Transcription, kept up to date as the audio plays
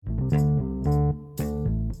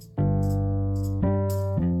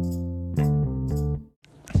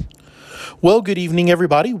Well, good evening,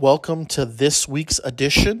 everybody. Welcome to this week's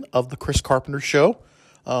edition of the Chris Carpenter Show.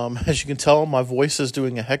 As you can tell, my voice is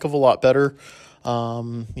doing a heck of a lot better.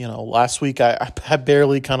 Last week I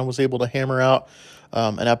barely kind of was able to hammer out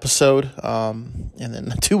an episode, and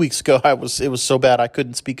then 2 weeks ago it was so bad I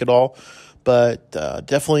couldn't speak at all. But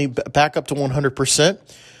definitely back up to 100%.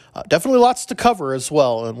 Definitely lots to cover as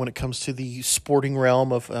well. And when it comes to the sporting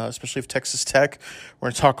realm of, especially of Texas Tech, we're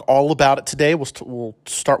going to talk all about it today. We'll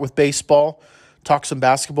start with baseball, talk some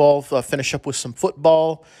basketball, finish up with some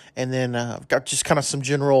football, and then got just kind of some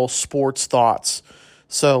general sports thoughts.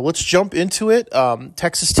 So let's jump into it.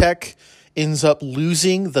 Texas Tech ends up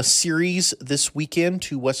losing the series this weekend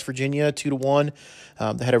to West Virginia 2-1.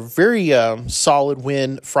 They had a very solid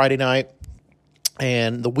win Friday night,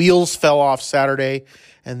 and the wheels fell off Saturday.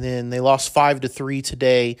 And then they lost 5-3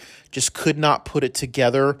 today. Just could not put it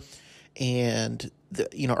together. And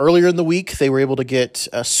earlier in the week they were able to get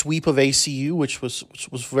a sweep of ACU, which was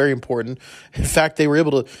very important. In fact, they were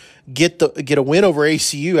able to get a win over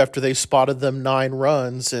ACU after they spotted them 9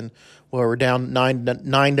 runs and were down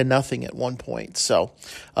 9-0 at one point. So,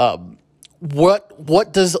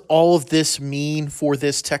 what does all of this mean for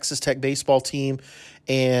this Texas Tech baseball team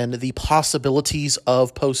and the possibilities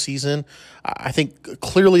of postseason? I think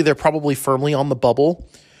clearly they're probably firmly on the bubble.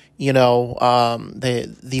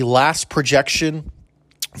 The last projection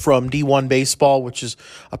from D1 Baseball, which is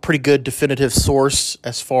a pretty good definitive source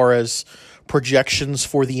as far as projections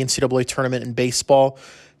for the NCAA tournament in baseball,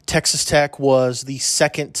 Texas Tech was the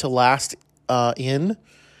second to last in.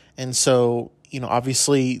 And so,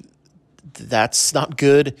 obviously that's not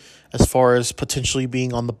good as far as potentially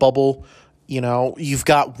being on the bubble. You've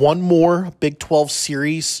got one more Big 12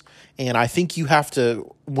 series, and I think you have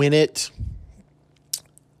to win it,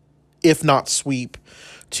 if not sweep,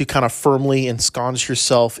 to kind of firmly ensconce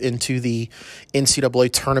yourself into the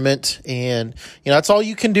NCAA tournament. And, that's all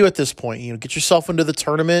you can do at this point. Get yourself into the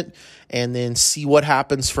tournament and then see what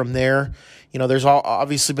happens from there. There's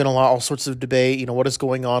obviously been all sorts of debate, what is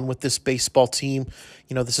going on with this baseball team.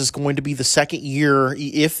 This is going to be the second year.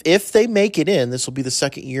 If they make it in, this will be the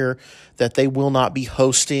second year that they will not be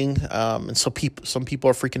hosting. And so some people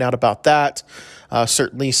are freaking out about that.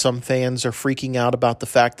 Certainly some fans are freaking out about the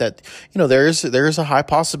fact that, there is a high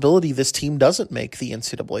possibility this team doesn't make the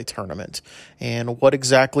NCAA tournament. And what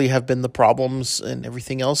exactly have been the problems and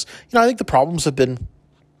everything else? I think the problems have been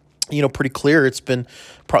pretty clear. It's been,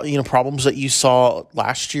 problems that you saw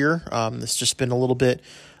last year. It's just been a little bit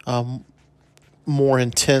more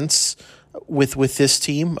intense with this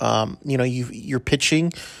team. You're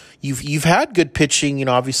pitching. You've had good pitching.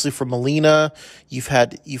 Obviously from Molina. You've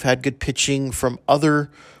had good pitching from other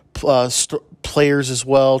players as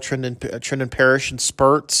well. Trenton Parrish in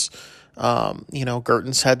spurts.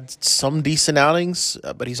 Gerton's had some decent outings,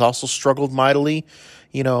 but he's also struggled mightily.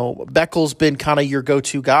 Beckel's been kind of your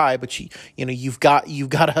go-to guy, but you've got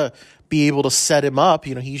to be able to set him up.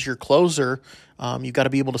 He's your closer. You've got to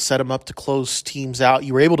be able to set him up to close teams out.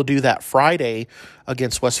 You were able to do that Friday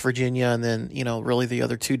against West Virginia, and then really the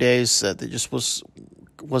other 2 days that just was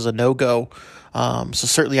a no-go. So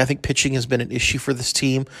certainly I think pitching has been an issue for this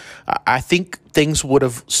team. I think things would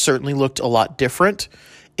have certainly looked a lot different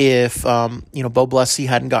if Beau Blessey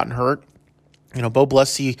hadn't gotten hurt. Beau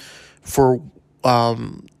Blessey, for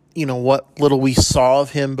what little we saw of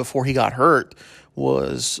him before he got hurt,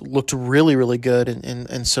 looked really, really good.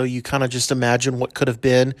 And so you kind of just imagine what could have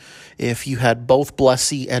been if you had both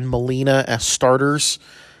Blessey and Molina as starters.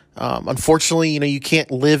 Unfortunately, you can't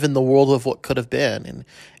live in the world of what could have been.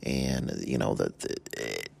 And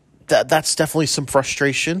that's definitely some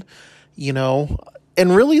frustration,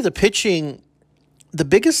 and really the pitching, the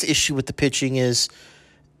biggest issue with the pitching is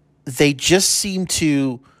they just seem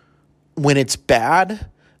to, when it's bad,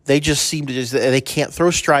 they just seem to they can't throw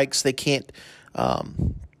strikes. They can't,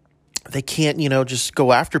 just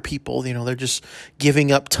go after people. They're just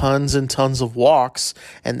giving up tons and tons of walks,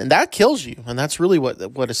 and that kills you. And that's really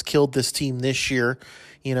what has killed this team this year.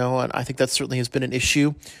 And I think that certainly has been an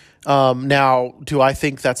issue. Now, do I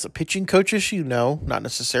think that's a pitching coach issue? No, not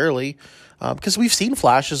necessarily. Because we've seen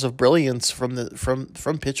flashes of brilliance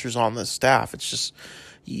from pitchers on this staff. It's just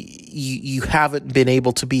you haven't been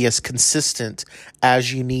able to be as consistent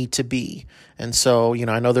as you need to be. And so,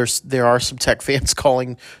 I know there are some Tech fans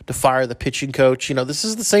calling to fire the pitching coach. This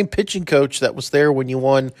is the same pitching coach that was there when you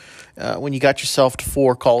won, when you got yourself to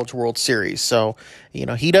 4 College World Series. So,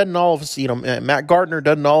 he doesn't all of a, Matt Gardner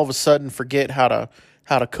doesn't all of a sudden forget how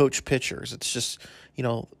to coach pitchers. It's just,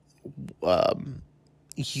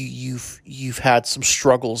 you've had some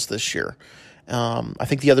struggles this year. I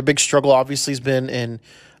think the other big struggle obviously has been in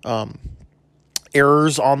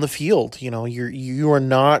errors on the field. You are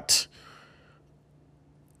not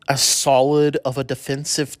as solid of a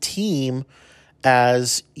defensive team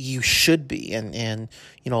as you should be, and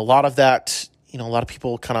a lot of that. A lot of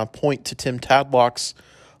people kind of point to Tim Tadlock's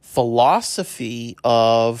philosophy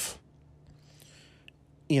of,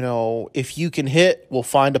 if you can hit, we'll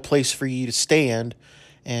find a place for you to stand.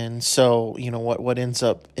 And so, what ends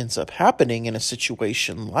up happening in a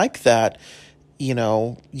situation like that,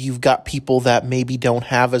 you've got people that maybe don't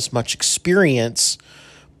have as much experience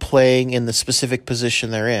playing in the specific position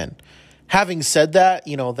they're in. Having said that,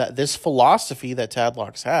 that this philosophy that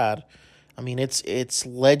Tadlock's had, I mean, it's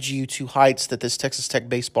led you to heights that this Texas Tech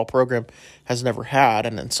baseball program has never had.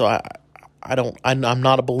 And so I'm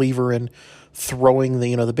not a believer in throwing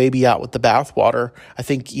the baby out with the bathwater. I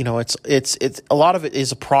think, it's a lot of it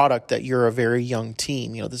is a product that you're a very young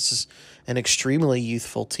team. This is an extremely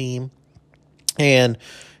youthful team, and,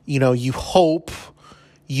 you hope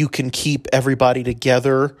you can keep everybody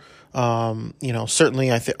together. Certainly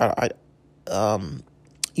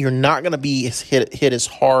you're not going to be hit as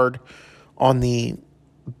hard on the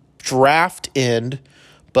draft end,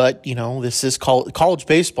 but this is college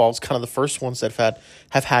baseball. It's kind of the first ones that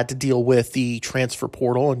have had to deal with the transfer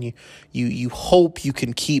portal, and you hope you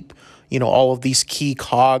can keep all of these key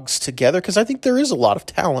cogs together, because I think there is a lot of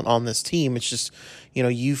talent on this team. It's just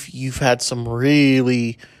you've had some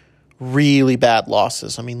really, really bad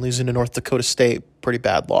losses. I mean, losing to North Dakota State, pretty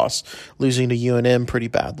bad loss. Losing to UNM, pretty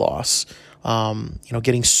bad loss.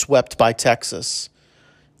 Getting swept by Texas,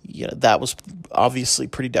 that was obviously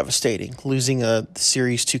pretty devastating. Losing the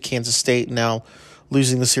series to Kansas State, now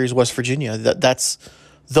losing the series to West Virginia. That's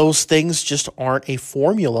those things just aren't a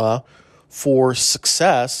formula for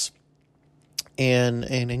success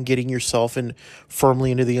and getting yourself firmly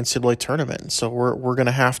into the NCAA tournament. So we're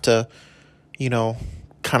gonna have to,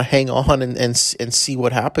 kind of hang on and see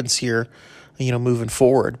what happens here, moving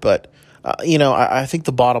forward. But I think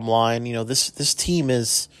the bottom line, this team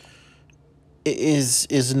is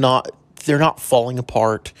not, they're not falling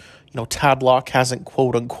apart. Tadlock hasn't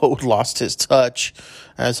quote unquote lost his touch,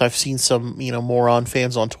 as I've seen some moron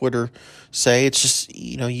fans on Twitter say. It's just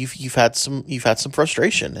you've had some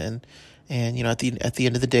frustration, and at the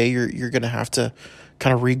end of the day you're going to have to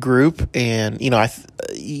kind of regroup. And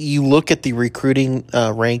you look at the recruiting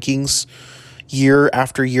rankings year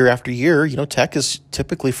after year after year, Tech is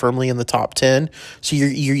typically firmly in the top 10. So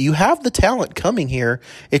you have the talent coming here.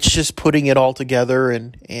 It's just putting it all together,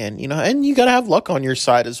 and you got to have luck on your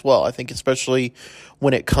side as well. I think especially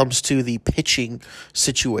when it comes to the pitching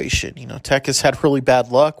situation. Tech has had really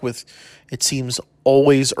bad luck with, it seems,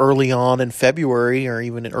 always early on in February or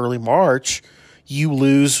even in early March, you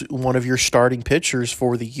lose one of your starting pitchers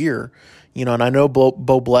for the year. And I know Bo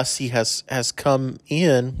Blessey has come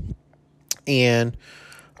in and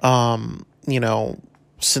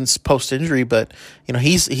since post injury, but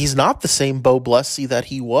he's not the same Bo Blessey that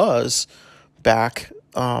he was back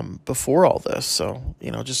before all this. So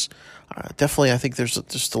definitely I think there's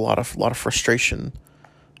just a lot of frustration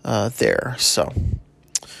there. So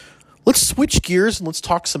let's switch gears and let's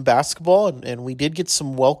talk some basketball. And we did get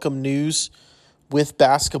some welcome news with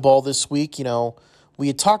basketball this week. We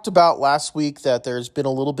had talked about last week that there's been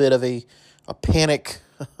a little bit of a panic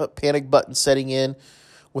button setting in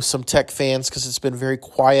with some Tech fans because it's been very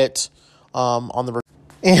quiet on the.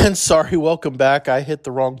 And sorry, welcome back. I hit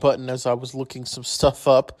the wrong button as I was looking some stuff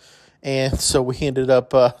up, and so we ended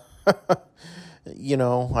up, I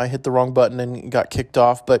hit the wrong button and got kicked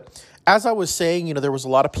off. But as I was saying, there was a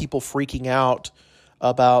lot of people freaking out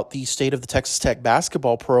about the state of the Texas Tech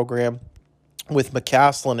basketball program with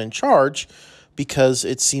McCaslin in charge, because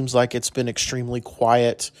it seems like it's been extremely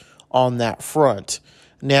quiet on that front.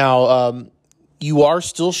 Now, you are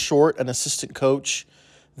still short an assistant coach.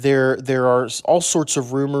 There are all sorts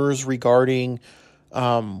of rumors regarding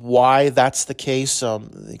why that's the case.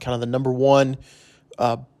 Kind of the number one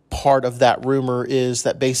part of that rumor is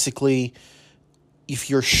that basically, if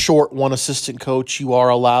you're short one assistant coach, you are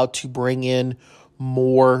allowed to bring in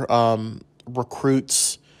more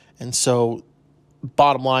recruits. And so,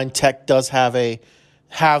 bottom line, Tech does have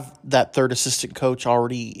that third assistant coach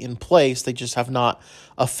already in place. They just have not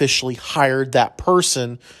officially hired that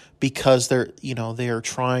person because they are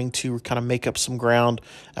trying to kind of make up some ground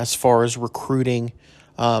as far as recruiting.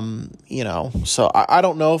 So I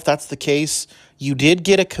don't know if that's the case. You did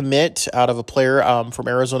get a commit out of a player from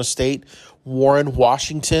Arizona State, Warren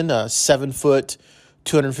Washington, a 7-foot,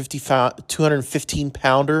 215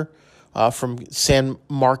 pounder from San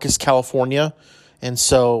Marcos, California. And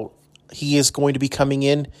so he is going to be coming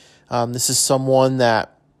in. This is someone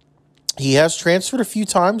that he has transferred a few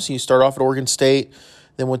times. He started off at Oregon State,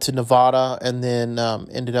 then went to Nevada, and then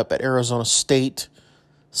ended up at Arizona State.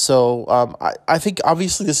 So I think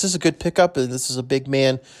obviously this is a good pickup, and this is a big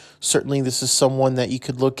man. Certainly this is someone that you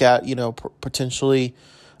could look at, potentially,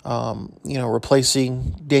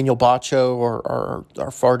 replacing Daniel Bacho or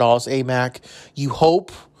Fardaws Aimaq. You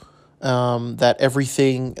hope that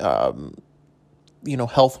everything,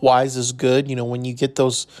 health-wise is good. When you get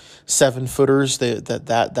those 7-footers,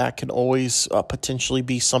 that can always potentially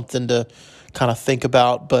be something to kind of think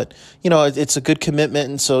about. But, it's a good commitment.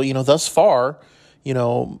 And so, thus far,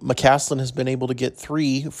 McCasland has been able to get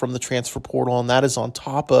 3 from the transfer portal, and that is on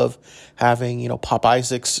top of having, Pop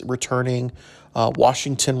Isaacs returning,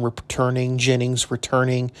 Washington returning, Jennings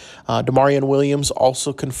returning. Demarion Williams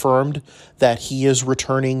also confirmed that he is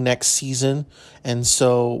returning next season. And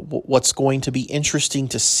so what's going to be interesting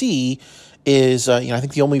to see is, I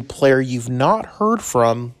think the only player you've not heard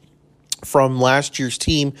from last year's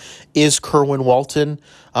team is Kerwin Walton.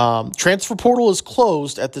 Transfer portal is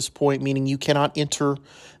closed at this point, meaning you cannot enter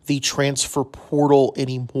the transfer portal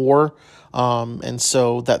anymore. And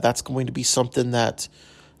so that's going to be something that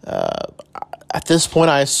at this point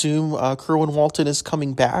I assume Kerwin Walton is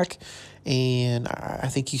coming back. And I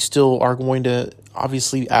think you still are going to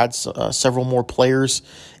obviously add several more players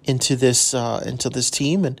into this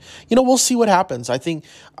team. And, we'll see what happens.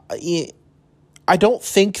 I don't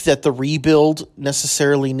think that the rebuild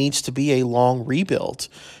necessarily needs to be a long rebuild.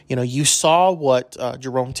 You saw what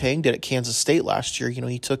Jerome Tang did at Kansas State last year.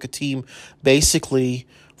 He took a team basically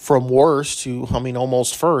from worst to,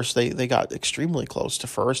 almost first. They got extremely close to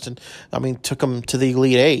first and, took them to the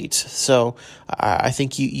Elite Eight. So I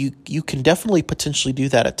think you can definitely potentially do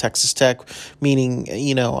that at Texas Tech, meaning,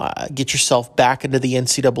 get yourself back into the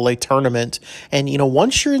NCAA tournament. And,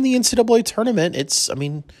 once you're in the NCAA tournament, it's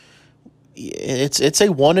a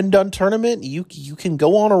one and done tournament. You can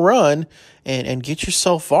go on a run and get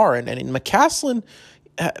yourself far. And McCasland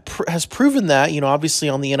has proven that, obviously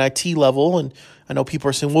on the NIT level. And I know people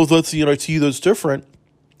are saying, well, that's the NIT, that's different.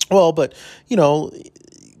 Well, but,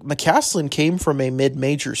 McCasland came from a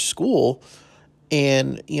mid-major school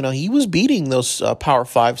and, you know, he was beating those Power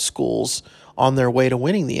 5 schools on their way to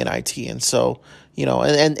winning the NIT. And so, you know,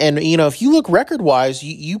 and you know, if you look record-wise,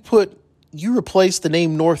 you replace the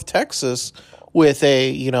name North Texas with a,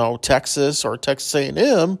 you know, Texas or Texas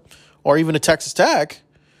A&M or even a Texas Tech,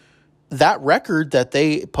 that record that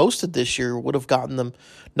they posted this year would have gotten them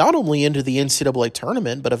not only into the NCAA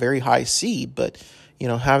tournament, but a very high seed. But, you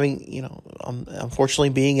know, having, you know, unfortunately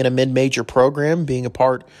being in a mid-major program, being a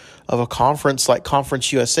part of a conference like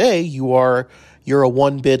Conference USA, you're a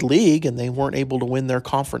one-bid league, and they weren't able to win their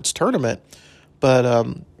conference tournament. But,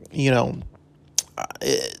 you know,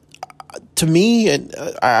 to me, and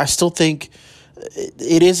I still think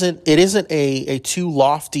it isn't a too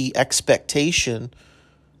lofty expectation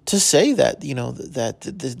to say that, you know, that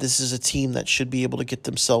this is a team that should be able to get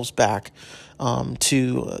themselves back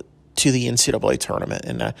to the NCAA tournament.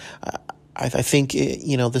 And I think,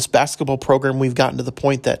 you know, this basketball program, we've gotten to the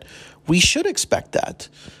point that we should expect that.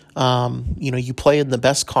 You know, you play in the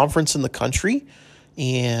best conference in the country,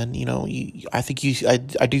 and, you know, I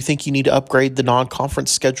do think you need to upgrade the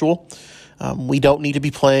non-conference schedule. We don't need to be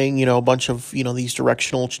playing, you know, a bunch of, you know, these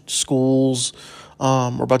directional schools,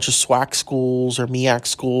 or a bunch of SWAC schools or MEAC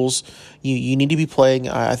schools. You need to be playing,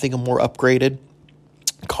 I think, a more upgraded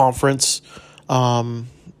conference,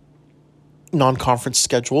 non-conference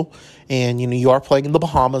schedule. And, you know, you are playing in the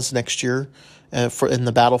Bahamas next year in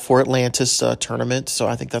the Battle for Atlantis tournament. So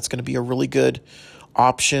I think that's going to be a really good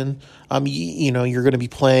option. You know, you're going to be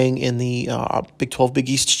playing in the Big 12 Big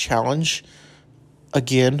East Challenge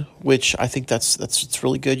again, which I think that's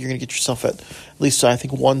really good. You're going to get yourself at least, I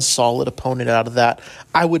think, one solid opponent out of that.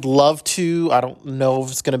 I would love to. I don't know if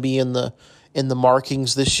it's going to be in the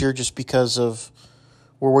markings this year, just because of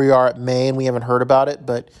where we are at May and we haven't heard about it.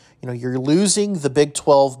 But, you know, you're losing the Big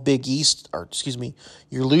 12 Big East, or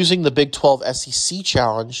you're losing the Big 12 SEC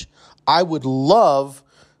Challenge. I would love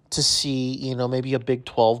to see, you know, maybe a Big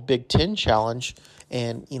 12 Big 10 Challenge,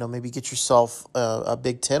 and, you know, maybe get yourself a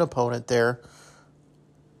Big 10 opponent there.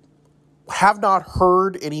 Have not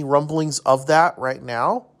heard any rumblings of that right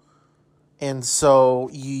now. And so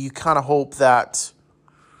you kind of hope that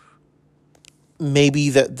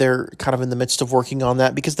maybe that they're kind of in the midst of working on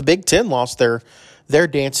that, because the Big Ten lost their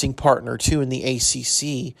dancing partner too in the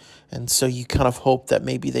ACC. And so you kind of hope that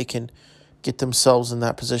maybe they can get themselves in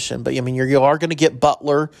that position. But I mean, you are going to get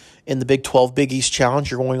Butler in the Big 12 Big East Challenge.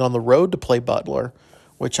 You're going on the road to play Butler,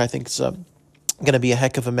 which I think is going to be a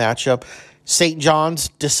heck of a matchup. St. John's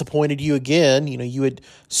disappointed you again. You had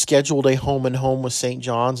scheduled a home and home with St.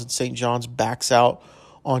 John's, and St. John's backs out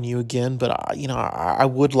on you again. But I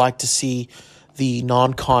would like to see the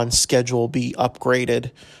non-con schedule be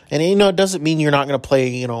upgraded. And it doesn't mean you're not going to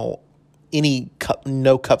play no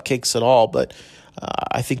cupcakes at all. But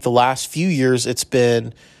I think the last few years it's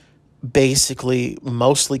been basically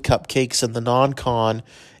mostly cupcakes in the non-con.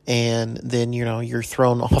 And then, you're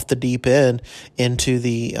thrown off the deep end into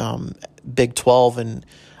the Big 12. And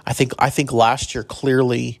I think last year,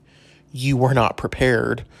 clearly, you were not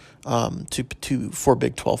prepared for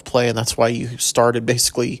Big 12 play. And that's why you started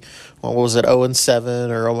basically, what was it, 0-7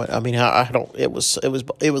 or, I mean, it was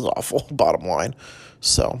awful, bottom line.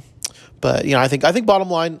 So, but, I think bottom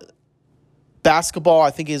line, basketball, I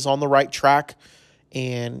think, is on the right track.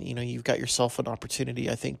 And, you've got yourself an opportunity,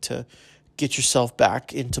 I think, to get yourself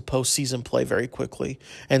back into postseason play very quickly.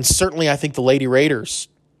 And certainly I think the Lady Raiders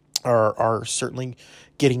are certainly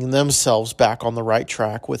getting themselves back on the right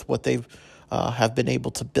track with what they've have been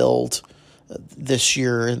able to build this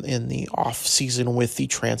year in the off season with the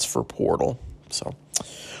transfer portal. So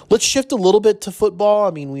let's shift a little bit to football.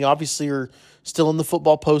 I mean, we obviously are still in the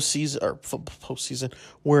football postseason.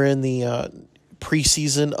 We're in the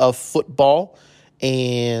preseason of football,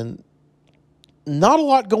 and not a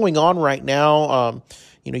lot going on right now.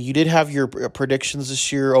 You did have your predictions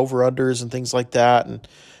this year, over-unders and things like that. And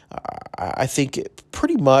I think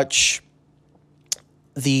pretty much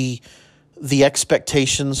the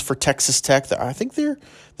expectations for Texas Tech, I think they're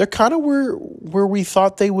kind of where we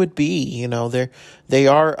thought they would be.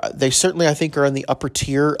 They certainly, I think, are in the upper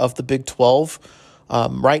tier of the Big 12.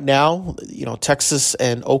 Right now, Texas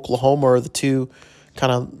and Oklahoma are the two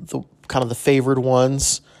kind of the favored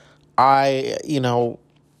ones.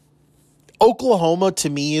 Oklahoma to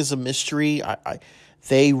me is a mystery.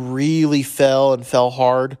 They really fell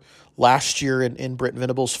hard last year in Brent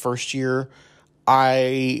Venables' first year.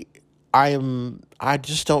 I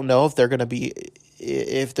just don't know if they're going to be,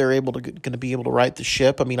 if they're going to be able to right the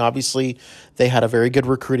ship. I mean, obviously they had a very good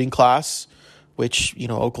recruiting class, which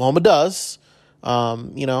Oklahoma does.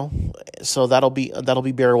 So that'll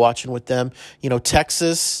be bear watching with them.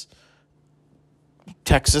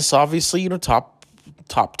 Texas, obviously,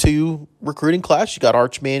 top two recruiting class. You got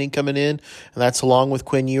Arch Manning coming in, and that's along with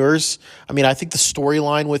Quinn Ewers. I mean, I think the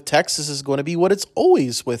storyline with Texas is going to be what it's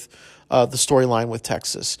always with the storyline with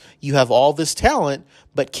Texas. You have all this talent,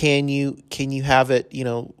 but can you have it,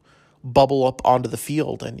 bubble up onto the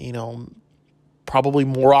field? And, probably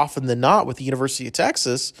more often than not with the University of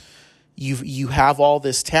Texas, you have all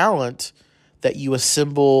this talent that you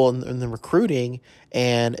assemble in the recruiting,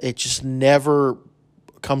 and it just never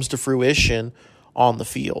comes to fruition on the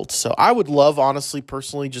field. So I would love, honestly,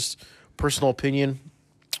 personally, just personal opinion,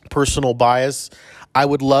 personal bias, I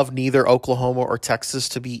would love neither Oklahoma or Texas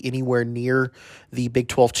to be anywhere near the Big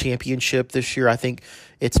 12 championship this year. I think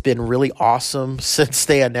it's been really awesome since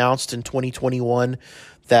they announced in 2021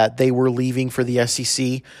 that they were leaving for the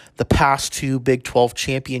SEC. The past two Big 12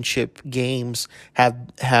 championship games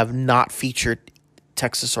have not featured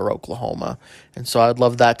Texas or Oklahoma. And so I'd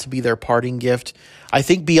love that to be their parting gift. I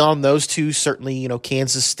think beyond those two, certainly,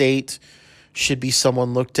 Kansas State should be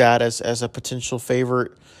someone looked at as a potential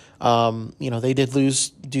favorite. They did lose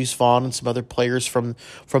Deuce Vaughn and some other players from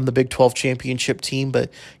the Big 12 championship team, but,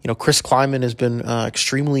 Chris Kleiman has been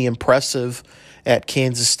extremely impressive at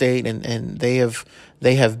Kansas State, and they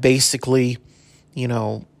have basically,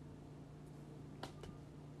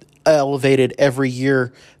 elevated every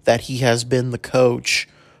year that he has been the coach.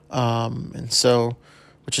 And so,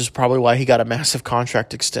 which is probably why he got a massive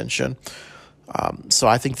contract extension. So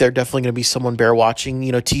I think they're definitely going to be someone bear watching.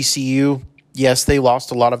 TCU, yes, they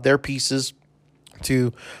lost a lot of their pieces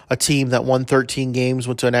to a team that won 13 games,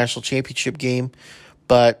 went to a national championship game,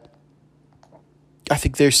 but I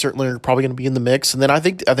think they certainly are probably going to be in the mix. And then I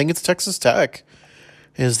think it's Texas Tech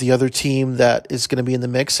is the other team that is going to be in the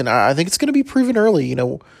mix, and I think it's going to be proven early,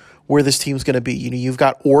 where this team's going to be. You've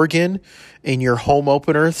got Oregon in your home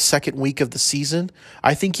opener, second week of the season.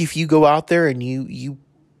 I think if you go out there and you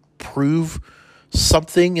prove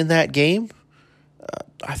something in that game,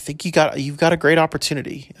 I think you've got a great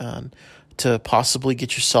opportunity to possibly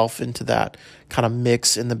get yourself into that kind of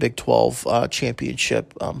mix in the Big 12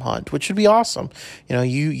 championship hunt, which would be awesome.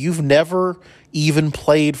 You've never even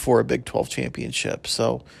played for a Big 12 championship,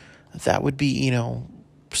 so that would be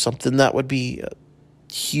something that would be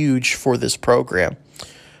huge for this program.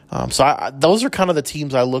 So those are kind of the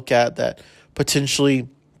teams I look at that potentially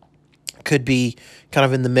could be kind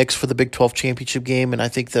of in the mix for the Big 12 championship game. And I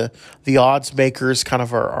think the odds makers kind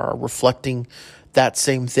of are reflecting that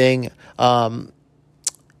same thing.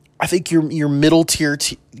 I think your middle tier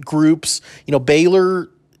groups, Baylor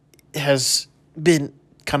has been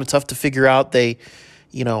kind of tough to figure out. They,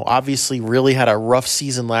 obviously really had a rough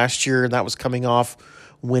season last year, and that was coming off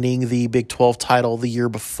winning the Big 12 title the year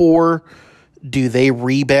before. Do they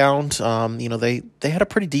rebound? They had a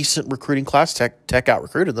pretty decent recruiting class. Tech out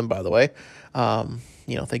recruited them, by the way.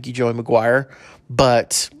 Thank you, Joey McGuire.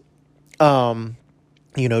 But,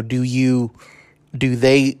 do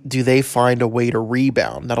they find a way to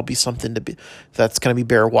rebound? That'll be something that's going to be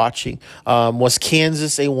bear watching. Was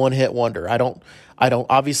Kansas a one-hit wonder? I don't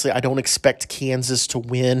expect Kansas to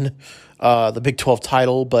win the Big 12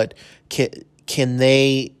 title, but can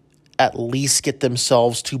they at least get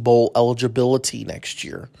themselves to bowl eligibility next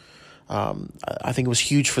year? I think it was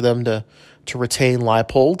huge for them to retain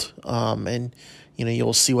Leipold, and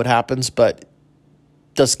you'll see what happens. But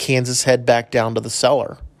does Kansas head back down to the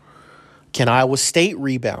cellar? Can Iowa State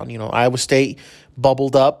rebound? Iowa State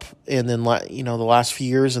bubbled up, and then the last few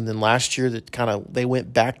years, and then last year they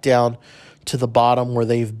went back down to the bottom where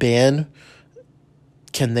they've been.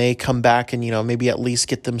 Can they come back and maybe at least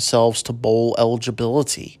get themselves to bowl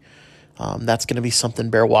eligibility? That's going to be something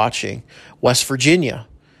bear watching. West Virginia,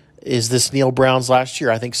 is this Neil Brown's last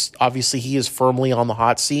year? I think obviously he is firmly on the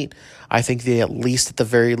hot seat. I think they at the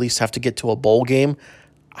very least have to get to a bowl game.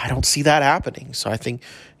 I don't see that happening. So I think,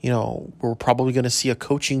 we're probably going to see a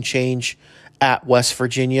coaching change at West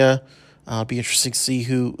Virginia. Be interesting to see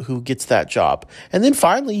who gets that job. And then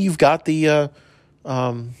finally, you've got the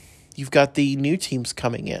new teams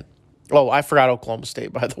coming in. Oh, I forgot Oklahoma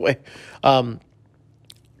State, by the way.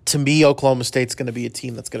 To me, Oklahoma State's going to be a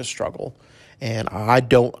team that's going to struggle, and I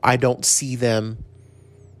don't see them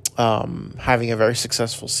having a very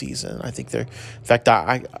successful season. I think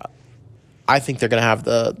I think they're going to have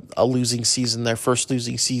a losing season, their first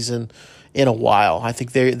losing season in a while. I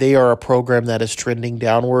think they are a program that is trending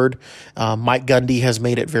downward. Mike Gundy has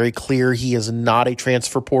made it very clear he is not a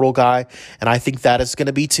transfer portal guy, and I think that is going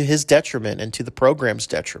to be to his detriment and to the program's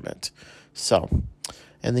detriment. So,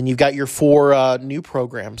 and then you've got your 4 new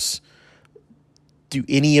programs. Do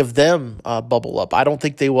any of them bubble up? I don't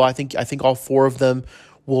think they will. I think all 4 of them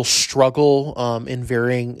will struggle in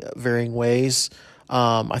varying ways.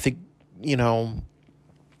 I think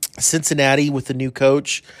Cincinnati with the new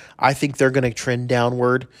coach, I think they're going to trend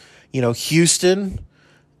downward. Houston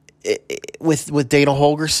with Dana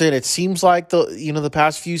Holgorsen, it seems like the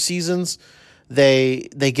past few seasons they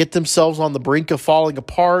get themselves on the brink of falling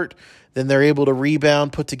apart. Then they're able to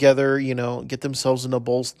rebound, put together, get themselves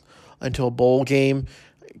into a bowl game.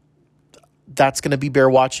 That's going to be bear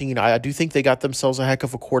watching. I do think they got themselves a heck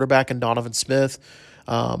of a quarterback in Donovan Smith.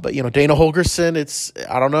 But Dana Holgorsen,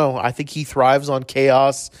 I don't know. I think he thrives on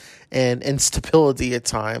chaos and instability at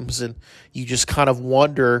times. And you just kind of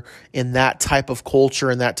wonder in that type of culture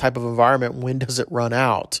and that type of environment, when does it run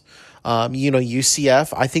out?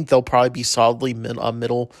 UCF, I think they'll probably be solidly a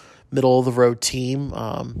middle of the road team,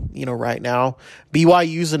 right now.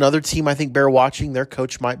 BYU's another team I think bear watching. Their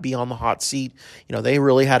coach might be on the hot seat. They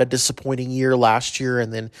really had a disappointing year last year,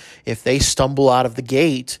 and then if they stumble out of the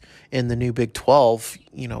gate in the new Big 12,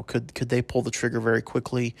 could they pull the trigger very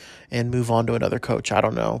quickly and move on to another coach? I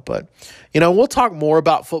don't know, but we'll talk more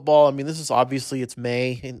about football. I mean, this is obviously it's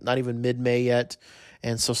May, not even mid-May yet,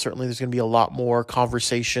 and so certainly there's going to be a lot more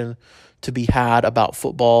conversation to be had about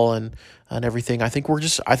football and everything. I think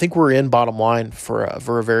we're in bottom line for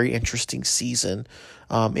a very interesting season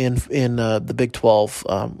in the Big 12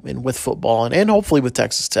 and with football and hopefully with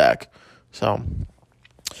Texas Tech. So,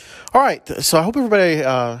 all right. So I hope everybody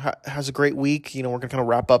has a great week. We're going to kind of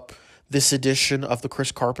wrap up this edition of the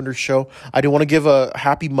Chris Carpenter Show. I do want to give a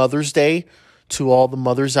happy Mother's Day to all the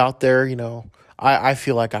mothers out there. I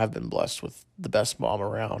feel like I've been blessed with the best mom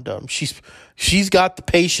around. She's got the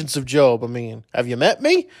patience of Job. I mean, have you met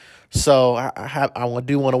me? So I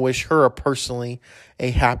do want to wish her personally a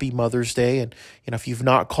happy Mother's Day. And if you've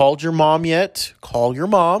not called your mom yet, call your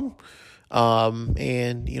mom.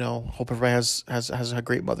 And hope everybody has a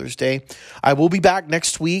great Mother's Day. I will be back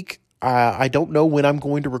next week. I don't know when I'm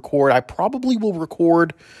going to record. I probably will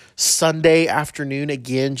record Sunday afternoon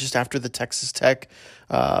again, just after the Texas Tech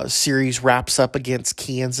series wraps up against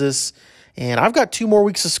Kansas. And I've got 2 more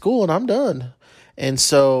weeks of school and I'm done. And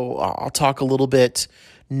so I'll talk a little bit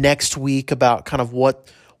next week about kind of what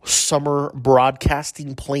summer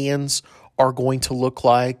broadcasting plans are going to look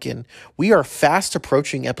like. And we are fast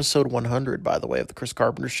approaching episode 100, by the way, of the Chris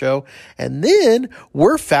Carpenter Show. And then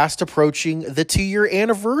we're fast approaching the 2-year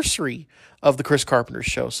anniversary of the Chris Carpenter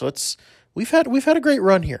Show. So we've had a great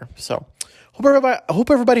run here. So hope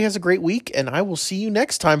everybody has a great week, and I will see you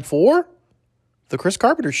next time for The Chris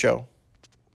Carpenter Show.